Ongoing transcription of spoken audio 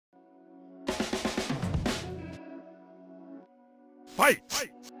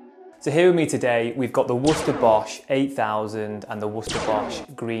So here with me today, we've got the Worcester Bosch 8000 and the Worcester Bosch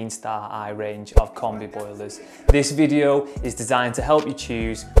Greenstar I range of combi boilers. This video is designed to help you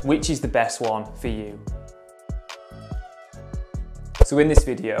choose which is the best one for you. So in this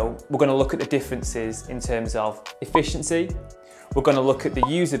video, we're going to look at the differences in terms of efficiency, we're going to look at the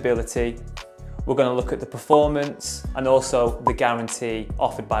usability, we're going to look at the performance and also the guarantee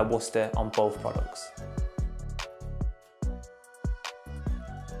offered by Worcester on both products.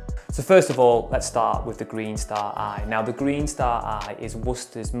 So first of all, let's start with the Greenstar I. Now the Greenstar I is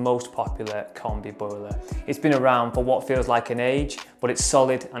Worcester's most popular combi boiler. It's been around for what feels like an age, but it's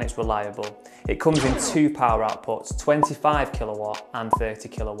solid and it's reliable. It comes in two power outputs, 25 kilowatt and 30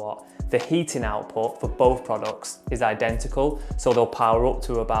 kilowatt. The heating output for both products is identical, so they'll power up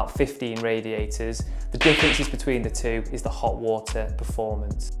to about 15 radiators. The differences between the two is the hot water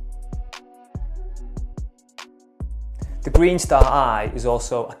performance. The Greenstar I is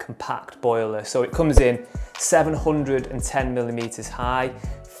also a compact boiler, so it comes in 710 millimeters high,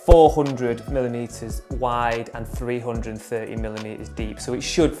 400 millimeters wide and 330 millimeters deep, so it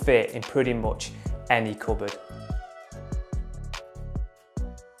should fit in pretty much any cupboard.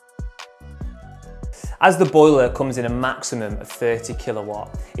 As the boiler comes in a maximum of 30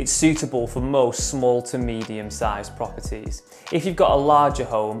 kilowatt, it's suitable for most small to medium sized properties. If you've got a larger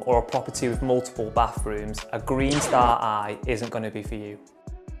home or a property with multiple bathrooms, a Greenstar I isn't going to be for you.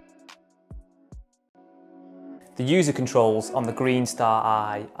 The user controls on the Greenstar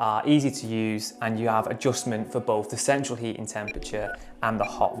I are easy to use and you have adjustment for both the central heating temperature and the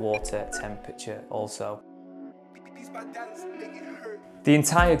hot water temperature also. The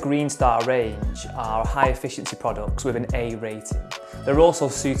entire Greenstar range are high efficiency products with an A rating. They're also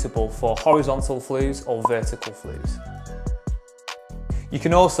suitable for horizontal flues or vertical flues. You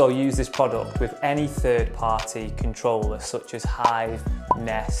can also use this product with any third-party controller such as Hive,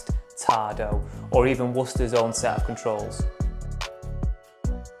 Nest, Tardo, or even Worcester's own set of controls.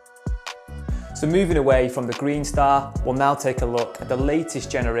 So moving away from the Greenstar, we'll now take a look at the latest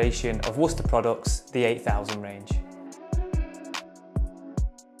generation of Worcester products, the 8000 range.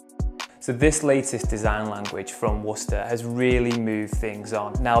 So this latest design language from Worcester has really moved things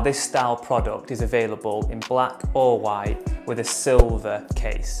on. Now this style product is available in black or white with a silver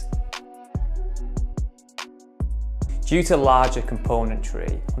case. Due to larger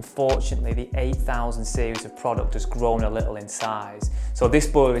componentry, unfortunately the 8000 series of product has grown a little in size. So this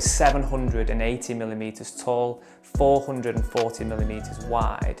boiler is 780 millimeters tall, 440 millimeters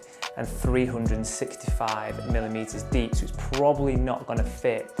wide and 365 millimeters deep, so it's probably not going to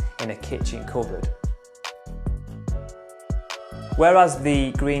fit in a kitchen cupboard. Whereas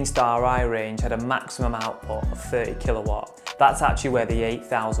the Greenstar I range had a maximum output of 30 kilowatt, that's actually where the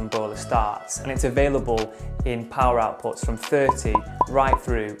 8000 boiler starts, and it's available in power outputs from 30 right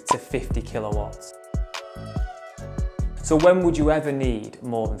through to 50 kilowatts. So when would you ever need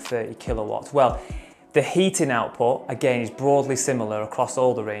more than 30 kilowatts? Well, the heating output, again, is broadly similar across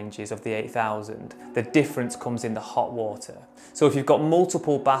all the ranges of the 8000. The difference comes in the hot water. So if you've got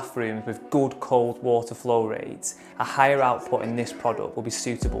multiple bathrooms with good cold water flow rates, a higher output in this product will be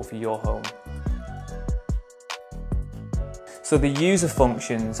suitable for your home. So the user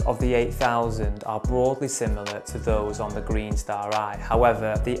functions of the 8000 are broadly similar to those on the Greenstar I.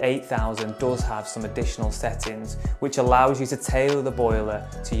 However, the 8000 does have some additional settings which allows you to tailor the boiler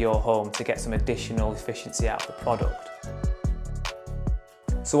to your home to get some additional efficiency out of the product.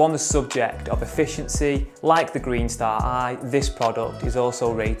 So on the subject of efficiency, like the Greenstar I, this product is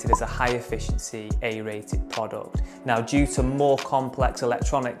also rated as a high efficiency A-rated product. Now due to more complex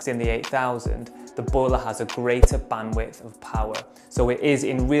electronics in the 8000, the boiler has a greater bandwidth of power. So it is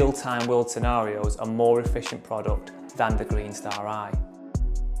in real-time world scenarios a more efficient product than the Greenstar I.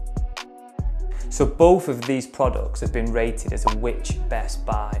 So both of these products have been rated as a Which Best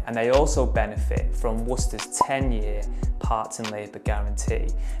Buy, and they also benefit from Worcester's 10-year parts and labour guarantee.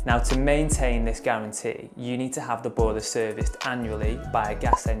 Now to maintain this guarantee, you need to have the boiler serviced annually by a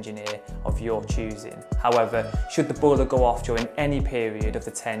gas engineer of your choosing. However, should the boiler go off during any period of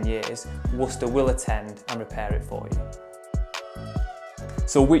the 10 years, Worcester will attend and repair it for you.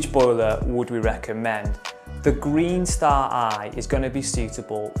 So which boiler would we recommend? The Greenstar I is going to be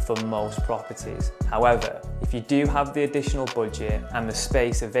suitable for most properties. However, if you do have the additional budget and the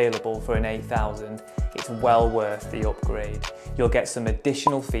space available for an 8000, it's well worth the upgrade. You'll get some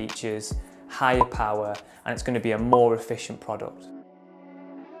additional features, higher power, and it's going to be a more efficient product.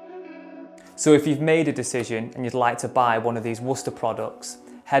 So if you've made a decision and you'd like to buy one of these Worcester products,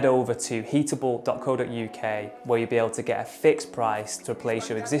 head over to heatable.co.uk where you'll be able to get a fixed price to replace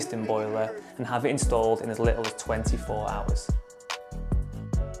your existing boiler and have it installed in as little as 24 hours.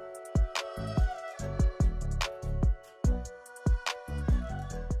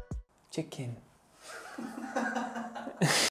 Chicken.